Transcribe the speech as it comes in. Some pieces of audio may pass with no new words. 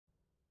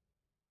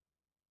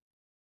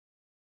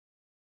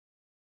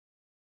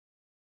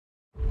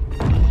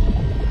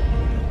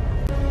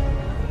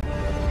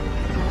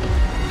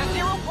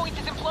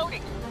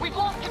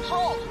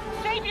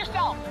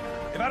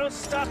I don't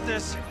stop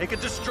this, it could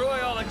destroy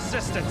all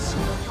existence.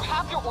 You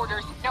have your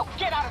orders. Now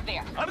get out of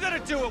there. I'm gonna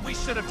do what we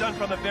should have done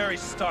from the very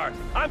start.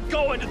 I'm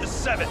going to the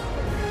 7th.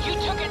 You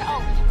took an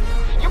oath.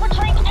 You're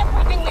betraying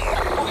everything we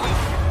stood for you.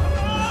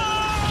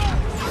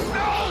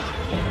 No!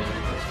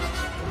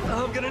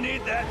 I'm gonna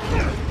need that.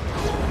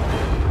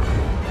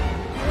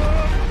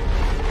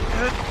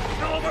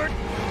 Over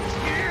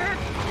here.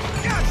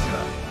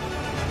 Gotcha.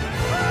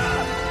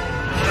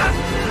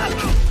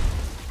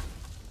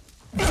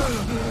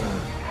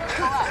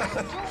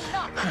 Alright, do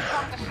not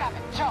from the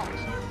 7.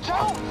 Jones!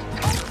 Jones!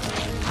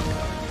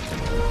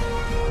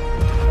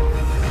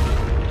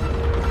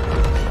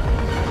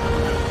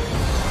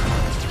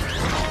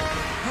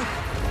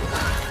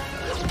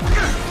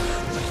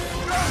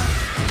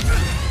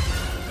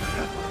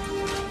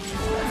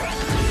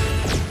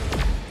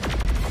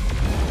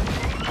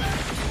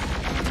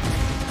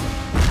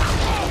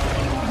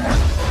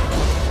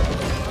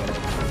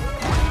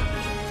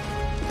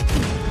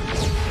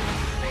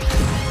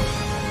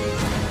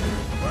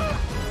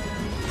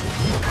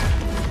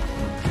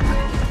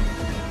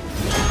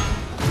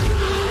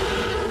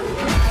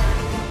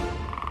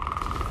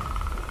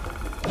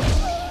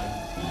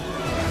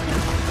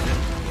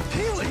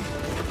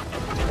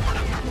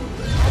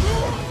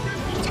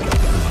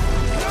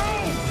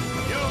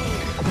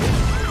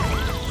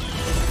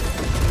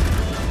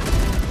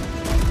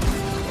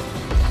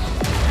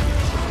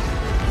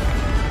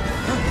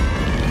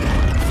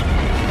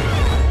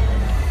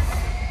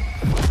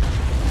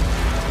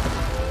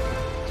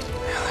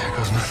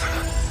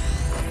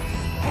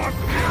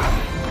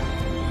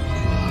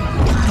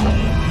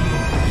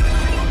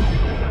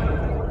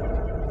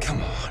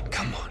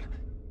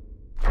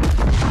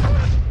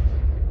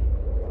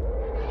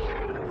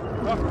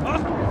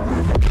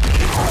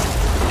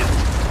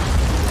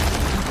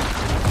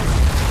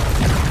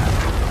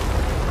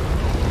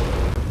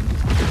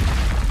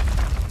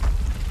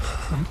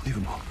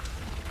 Unbelievable.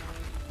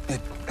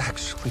 It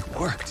actually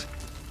worked.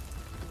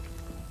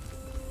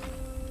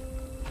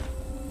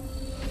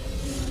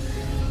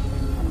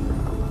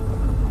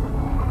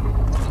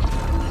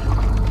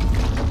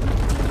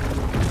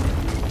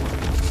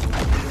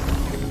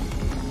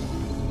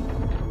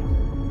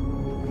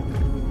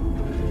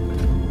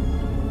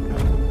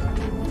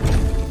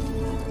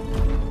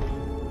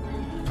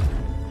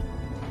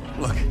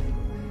 Look,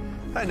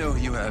 I know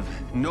you have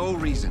no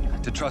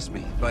reason to trust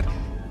me, but...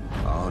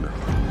 Oh, no.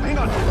 Hang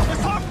on!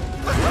 Let's talk!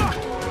 Let's talk!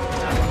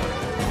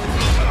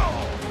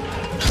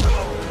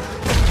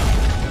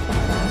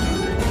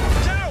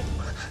 Geno!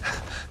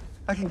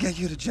 I can get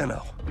you to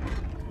Geno.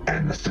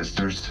 And the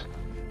sisters?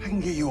 I can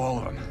get you all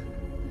of them.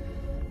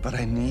 But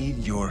I need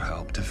your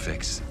help to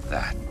fix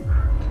that.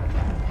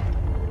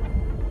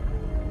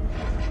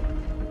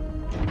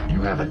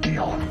 You have a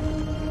deal.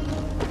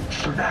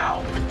 For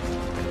now.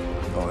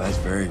 Oh, that's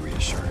very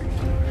reassuring.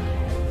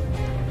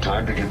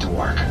 Time to get to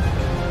work.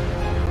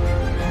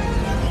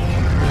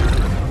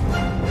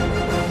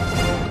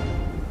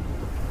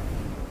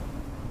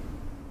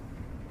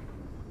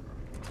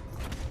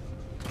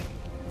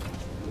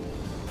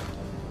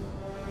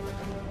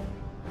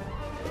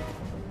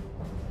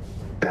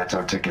 That's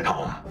our ticket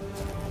home.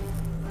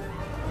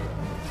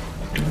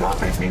 Do not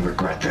make me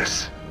regret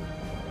this.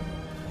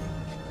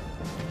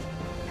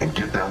 And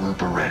get that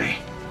looper ready.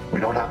 We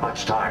don't have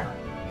much time.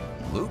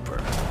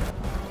 Looper?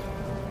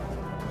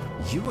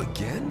 You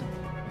again?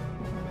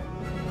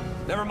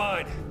 Never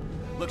mind.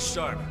 Look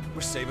sharp.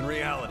 We're saving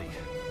reality.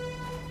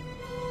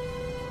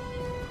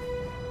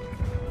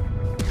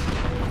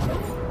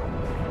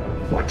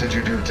 What did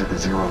you do to the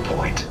 0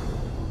 point?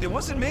 It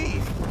wasn't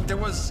me. There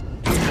was an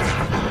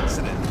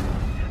accident.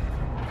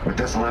 With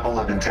this level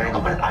of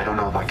entanglement, I don't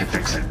know if I can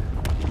fix it.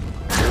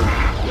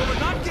 Well, we're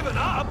not giving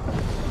up.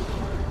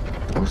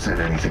 Who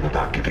said anything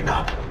about giving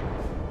up?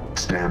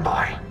 Stand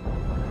by.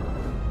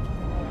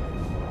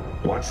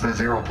 Once the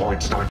 0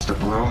 point starts to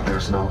bloom,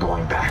 there's no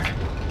going back.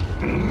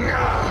 We've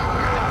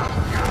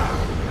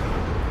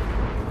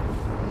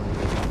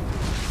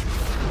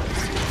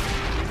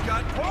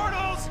got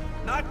portals!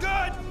 Not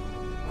good!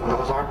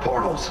 Those aren't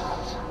portals.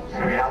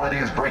 Reality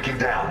is breaking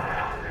down.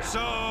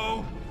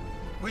 So...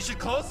 we should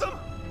close them?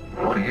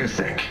 What do you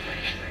think?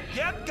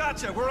 Yep,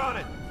 gotcha. We're on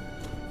it.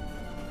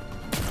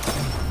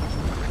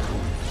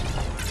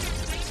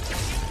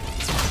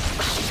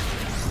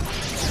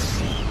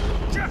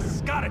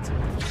 Yes, got it.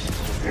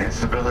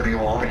 Instability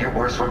will only get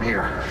worse from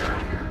here.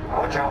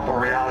 Watch out for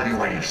reality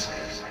waves.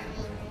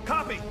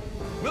 Copy.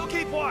 We'll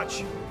keep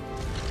watch.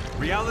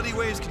 Reality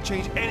waves can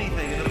change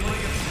anything in the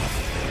blink of...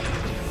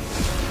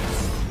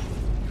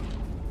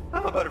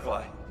 I'm a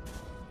butterfly.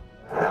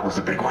 That was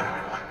a big one.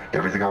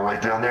 Everything all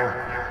right down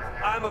there?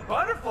 I'm a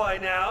butterfly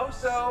now,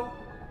 so...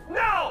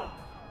 no!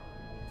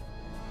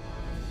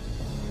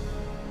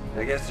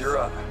 I guess you're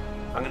up.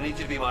 I'm gonna need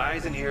you to be my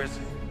eyes and ears,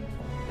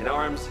 and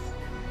arms,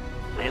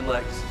 and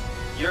legs.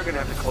 You're gonna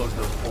have to close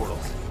those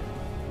portals.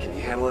 Can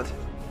you handle it?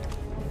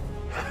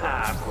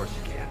 Haha, of course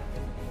you can.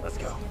 Let's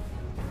go.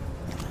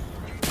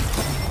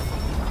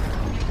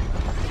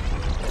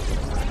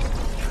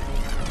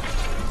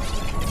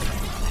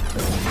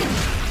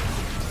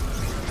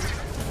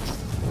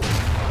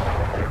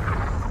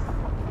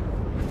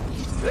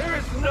 There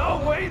is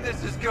no way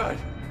this is good,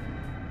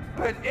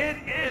 but it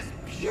is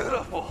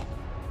beautiful.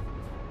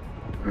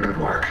 Good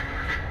work.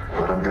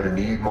 But I'm gonna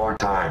need more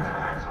time.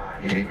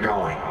 Keep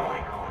going.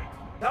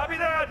 Copy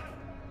that!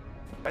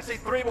 I see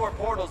 3 more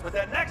portals, but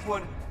that next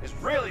one is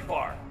really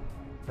far.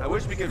 I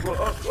wish we could...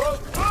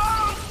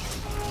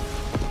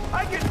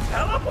 I can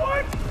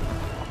teleport?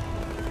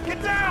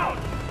 Get down!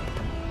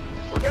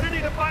 We're gonna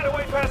need to find a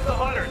way past the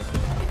hunters.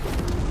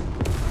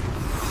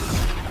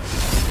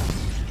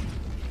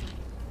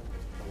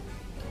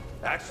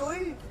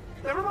 Actually,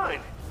 never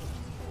mind.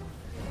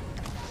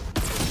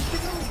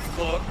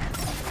 Look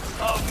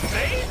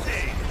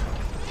amazing!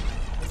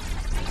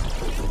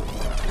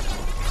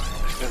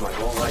 I spent my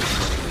whole life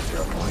running this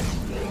airplane.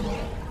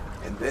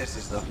 And this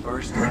is the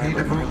first We time... need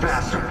to move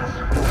faster.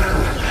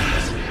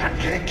 I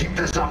can't keep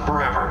this up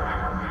forever.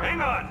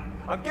 Hang on!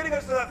 I'm getting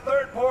us to that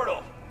 3rd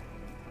portal.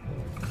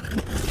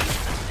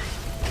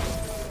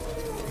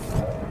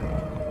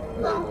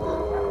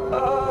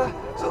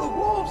 So the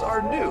wolves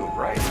are new,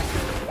 right?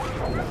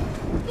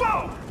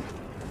 Whoa!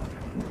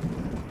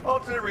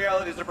 Alternate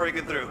realities are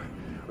breaking through.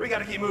 We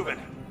gotta keep moving.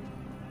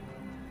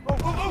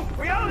 Oh!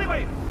 Reality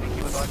wave! Think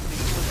you with us, think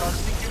you with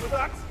us, think you with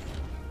us.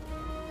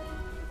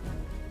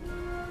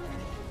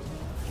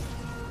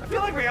 I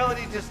feel like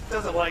reality just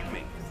doesn't like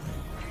me.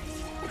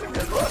 Look,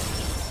 it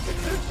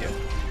suits you.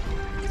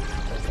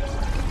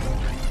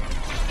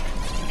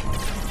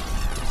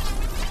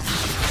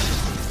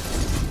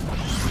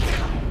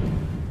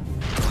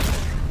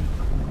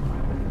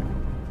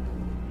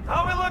 How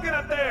are we looking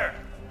up there?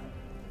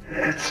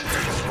 It's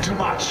too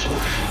much.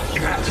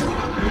 You have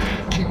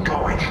to keep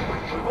going.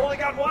 We've only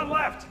got 1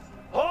 left.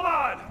 Hold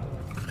on.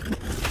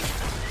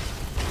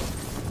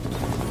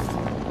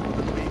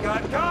 We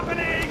got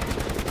company.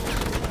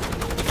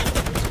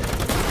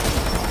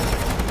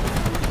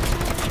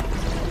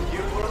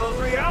 Use one of those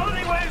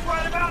reality waves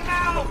right about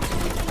now.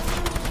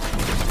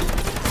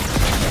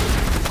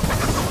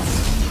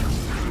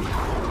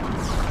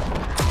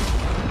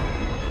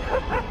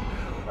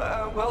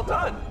 Well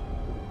done.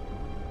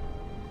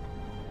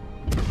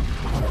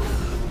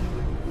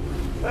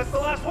 That's the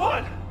last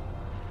one.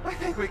 I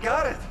think we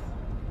got it.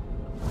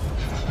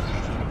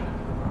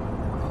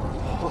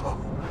 Whoa.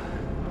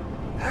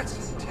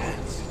 That's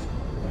intense.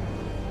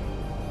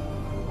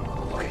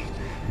 Okay,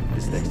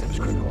 this next step is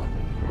critical.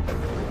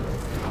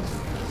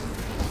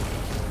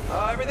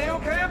 Everything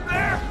okay up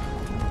there?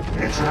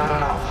 It's not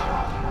enough.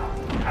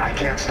 I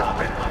can't stop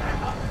it.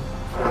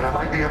 But I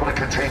might be able to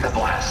contain the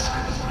blast.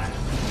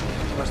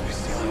 You must be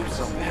stealing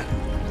yourself, man.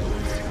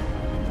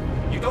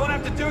 You don't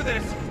have to do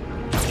this.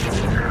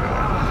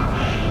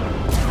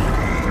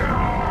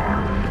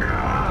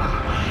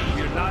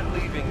 We're not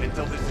leaving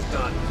until this is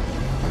done.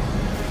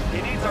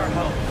 He needs our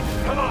help.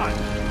 Come on!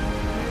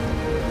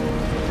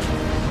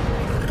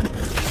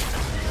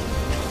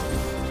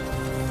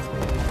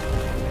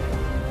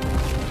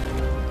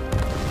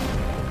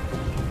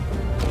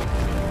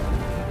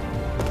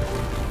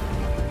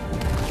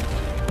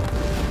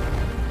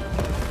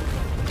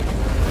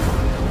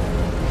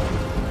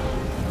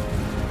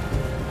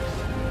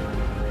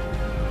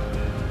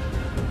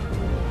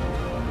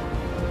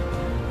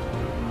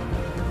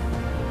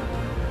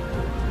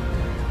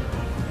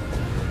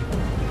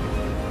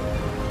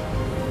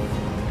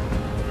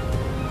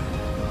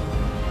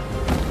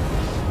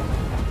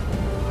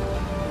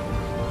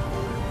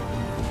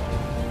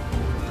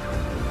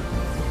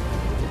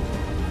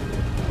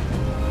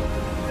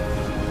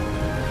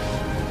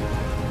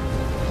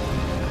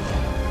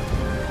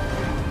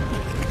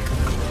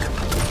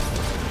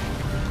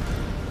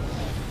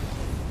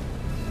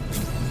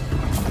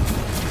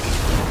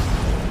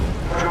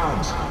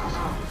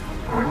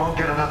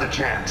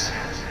 Chance.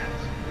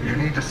 You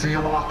need to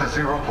seal off the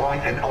 0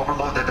 point and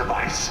overload the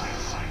device.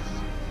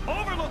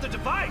 Overload the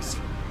device?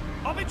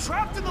 I'll be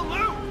trapped in the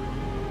loop!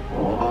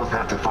 We'll both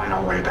have to find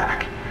our way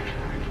back.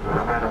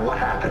 No matter what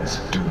happens,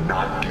 do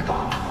not give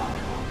up.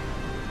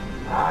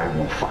 I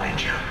will find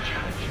you,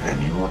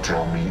 and you will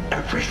tell me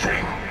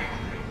everything.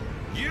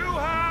 You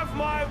have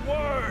my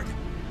word!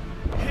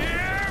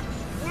 Here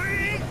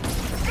we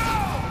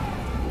go!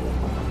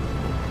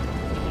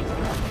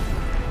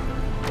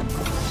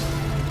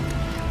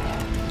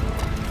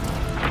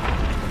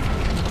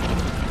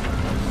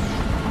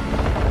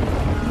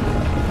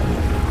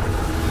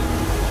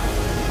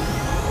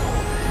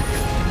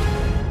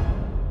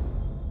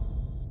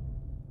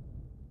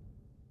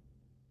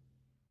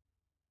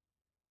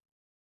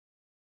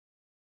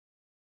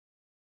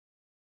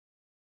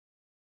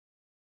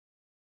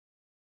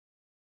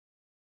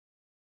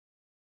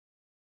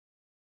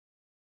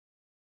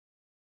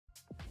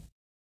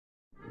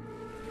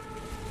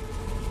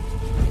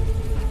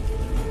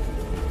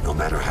 No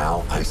matter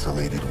how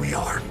isolated we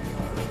are,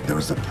 there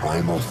is a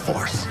primal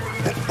force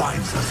that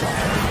binds us all.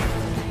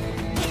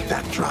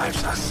 That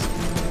drives us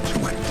to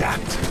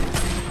adapt,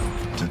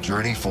 to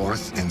journey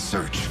forth in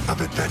search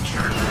of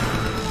adventure,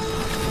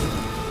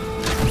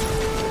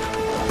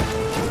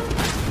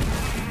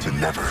 to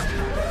never,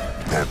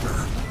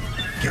 ever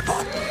give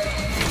up.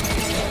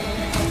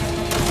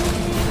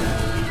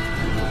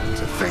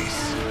 To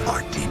face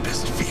our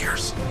deepest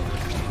fears,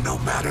 no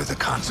matter the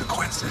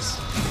consequences.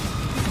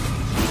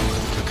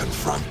 To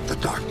confront the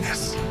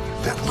darkness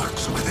that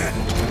lurks within.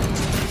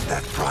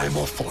 That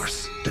primal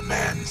force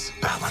demands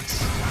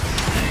balance.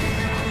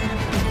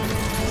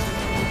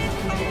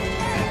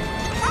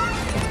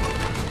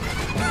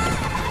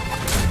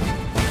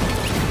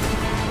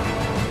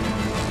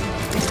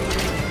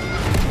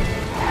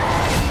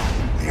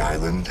 The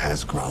island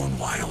has grown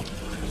wild,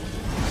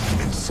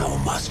 and so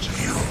must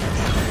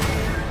you.